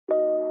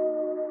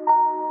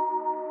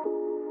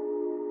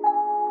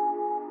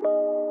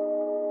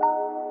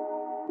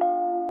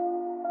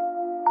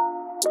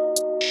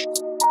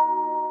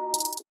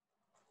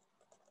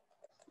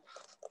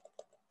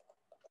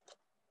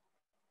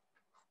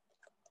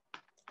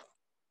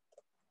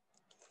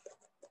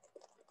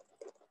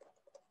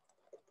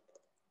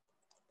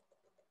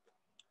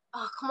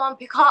Oh, come on,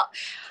 pick up.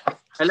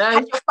 Hello?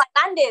 Has your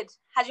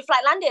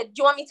flight landed? Do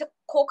you want me to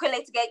call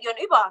Korede to get you an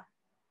Uber?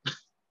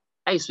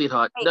 Hey,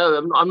 sweetheart. Wait.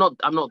 No, I'm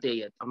not there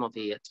yet. I've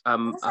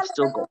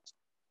still got.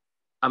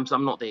 I'm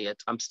not there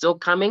yet. I'm still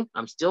coming.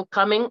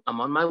 I'm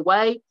on my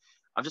way.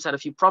 I've just had a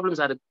few problems.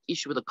 I had an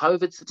issue with a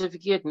COVID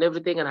certificate and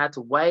everything, and I had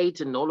to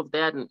wait and all of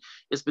that, and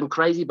it's been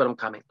crazy. But I'm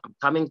coming.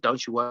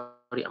 Don't you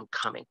worry. I'm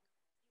coming.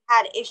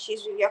 Had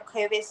issues with your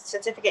COVID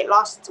certificate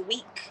last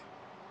week,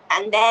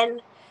 and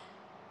then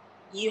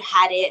you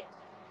had it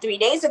 3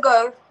 days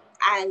ago,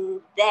 and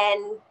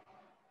then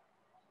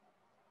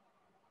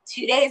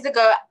 2 days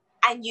ago,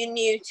 and you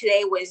knew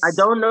today was... I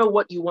don't know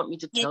what you want me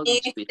to tell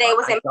you, today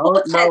was I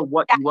important. don't know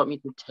what you want me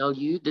to tell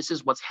you. This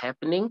is what's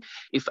happening.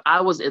 If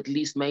I was at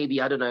least maybe,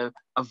 I don't know,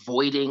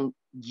 avoiding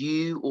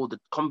you or the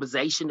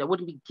conversation, I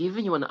wouldn't be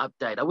giving you an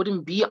update. I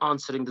wouldn't be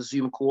answering the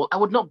Zoom call. I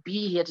would not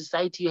be here to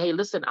say to you, hey,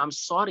 listen, I'm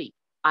sorry.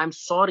 I'm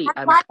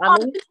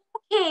coming.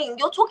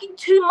 You're talking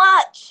too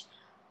much.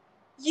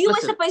 You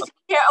were supposed to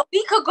be here a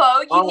week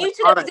ago. You knew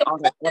today was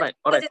important.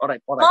 All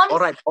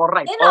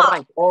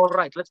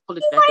right. Let's pull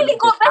it back a little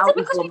bit. How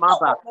is your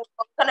mother? You're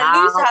going to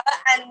lose her,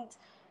 and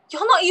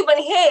you're not even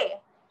here.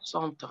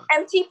 Somto.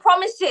 Empty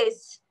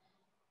promises.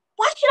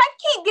 Why should I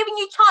keep giving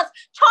you chance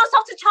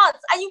after chance,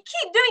 and you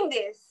keep doing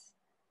this?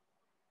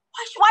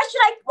 Why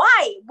should I?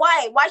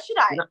 Why should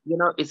I? You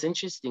know, it's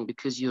interesting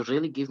because you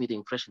really give me the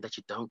impression that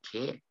you don't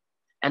care.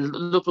 And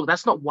look,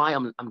 that's not why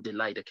I'm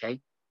delayed,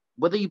 okay?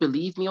 Whether you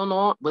believe me or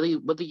not, whether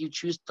you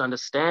choose to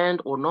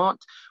understand or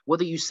not,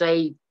 whether you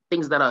say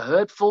things that are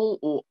hurtful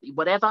or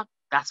whatever,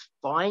 that's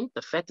fine.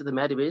 The fact of the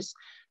matter is,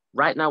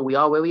 right now we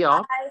are where we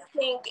are. I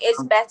think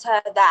it's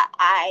better that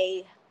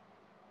I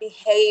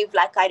behave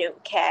like I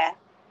don't care,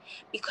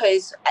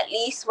 because at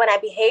least when I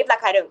behave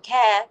like I don't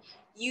care,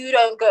 you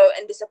don't go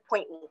and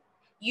disappoint me.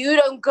 You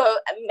don't go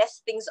and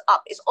mess things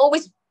up. It's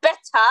always better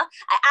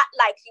I act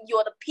like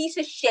you're the piece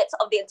of shit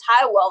of the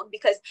entire world,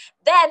 because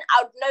then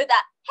I would know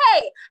that,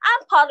 hey,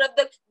 I'm part of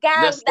the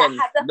gang that has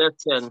a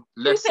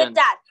stupid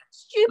dad.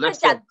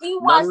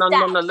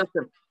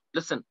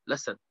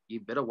 Listen. You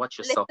better watch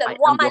yourself. Listen,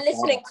 what am I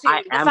listening to? The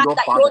fact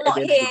that you're not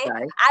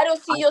here, I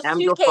don't see your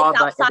suitcase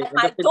outside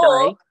my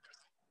door.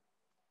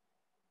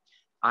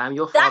 I am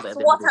your father.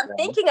 That's what I'm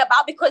thinking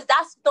about, because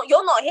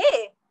you're not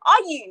here,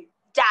 are you,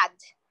 Dad?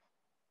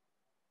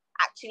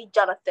 Actually,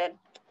 Jonathan.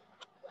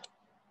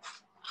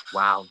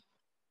 Wow.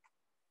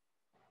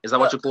 Is that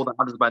what you call the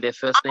others by their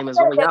first name as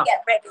well? Yeah.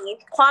 Get ready.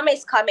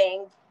 Kwame's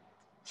coming.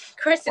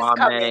 Chris is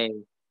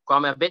coming.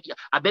 Kwame,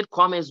 I bet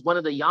Kwame is one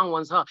of the young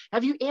ones, huh?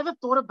 Have you ever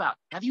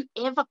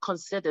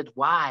considered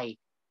why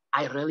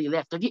I really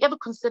left? Have you ever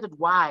considered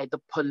why the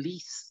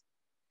police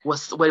were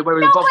involved?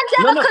 No one's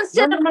ever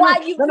considered why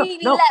you really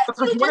left.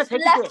 You just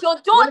left your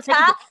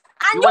daughter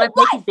and your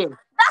wife.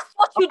 That's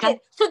what you did.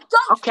 So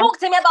don't talk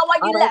to me about why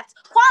you left.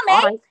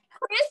 Kwame,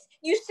 Chris,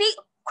 you see,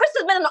 Chris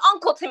has been an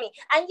uncle to me.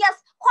 And yes,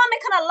 Kwame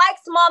kind of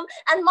likes Mom,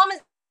 and Mom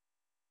is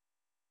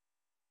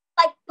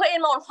like putting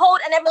him on hold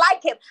and never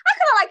like him. I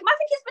kind of like him. I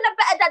think he's been a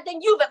better dad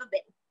than you've ever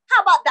been.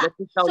 How about that?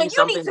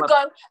 So you need to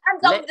go. I'm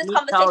done with this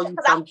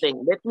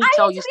conversation. Let me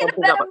tell you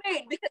something about.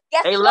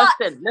 Hey,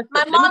 listen.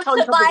 Let me tell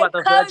you something about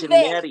the Virgin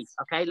Mary.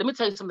 Okay, let me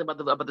tell you something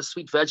about the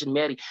sweet Virgin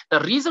Mary. The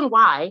reason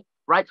why,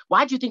 right?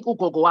 Why do you think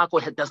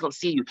Ugogoako does not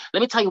see you?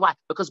 Let me tell you why.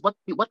 Because what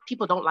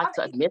people don't like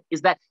to admit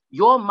is that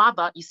your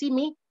mother. You see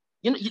me.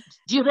 Do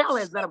you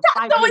realize that I'm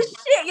 5 years?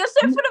 Shit, you're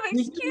so full of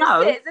excuses.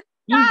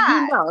 You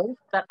know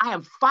that I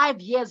am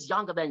 5 years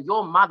younger than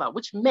your mother,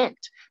 which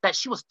meant that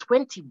she was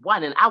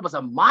 21 and I was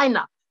a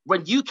minor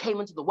when you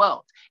came into the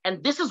world.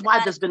 And this is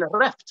why there's been a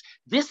rift.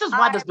 This is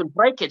why there's been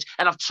breakage.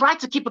 And I've tried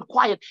to keep it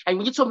quiet. And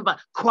when you told me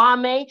about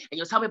Kwame and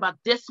you tell me about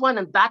this one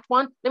and that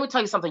one, let me tell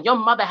you something. Your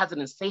mother has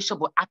an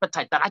insatiable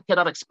appetite that I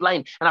cannot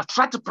explain. And I've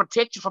tried to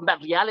protect you from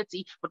that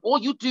reality. But all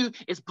you do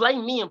is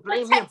blame me and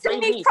blame me and blame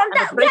me. From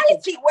that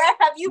reality. Where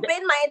have you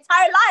been my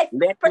entire life?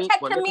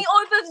 Protecting me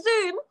over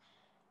Zoom?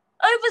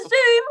 Over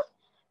Zoom?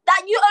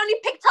 That you only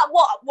picked up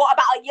what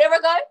about a year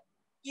ago?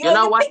 You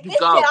know what? You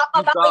go.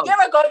 About a year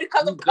ago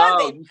because of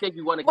COVID. You said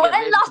you want to get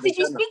ready. When last did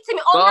you speak to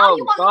me? Now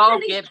you want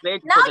me to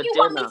leave. Now you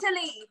want me to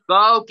leave.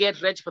 Go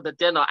get ready for the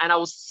dinner, and I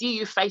will see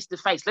you face to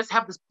face. Let's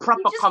have this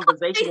proper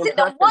conversation. The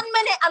 1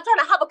 minute I'm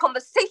trying to have a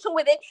conversation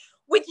with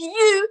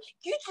you,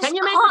 you just can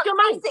you make up your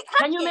mind?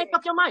 Can you make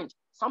up your mind?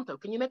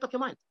 Somto, can you make up your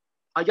mind?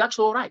 Are you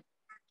actually all right?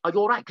 Are you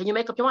all right? Can you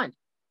make up your mind?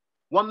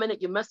 1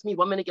 minute you miss me,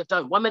 1 minute you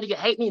don't. 1 minute you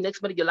hate me,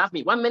 next minute you love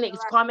me. 1 minute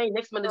it's Kwame,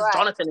 next minute it's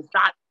Jonathan. It's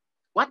that.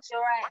 What?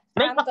 You're right.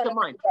 Make up your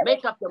mind.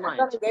 Make up your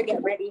mind. I'm going to go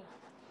get ready.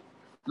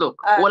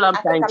 Look, all I'm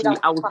saying to you,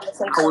 I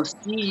will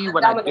see you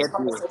when I get there.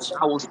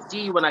 I will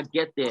see you when I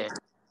get there.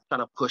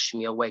 Trying to push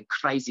me away.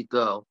 Crazy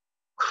girl.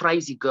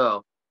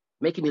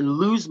 Making me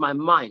lose my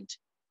mind.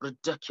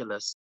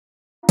 Ridiculous.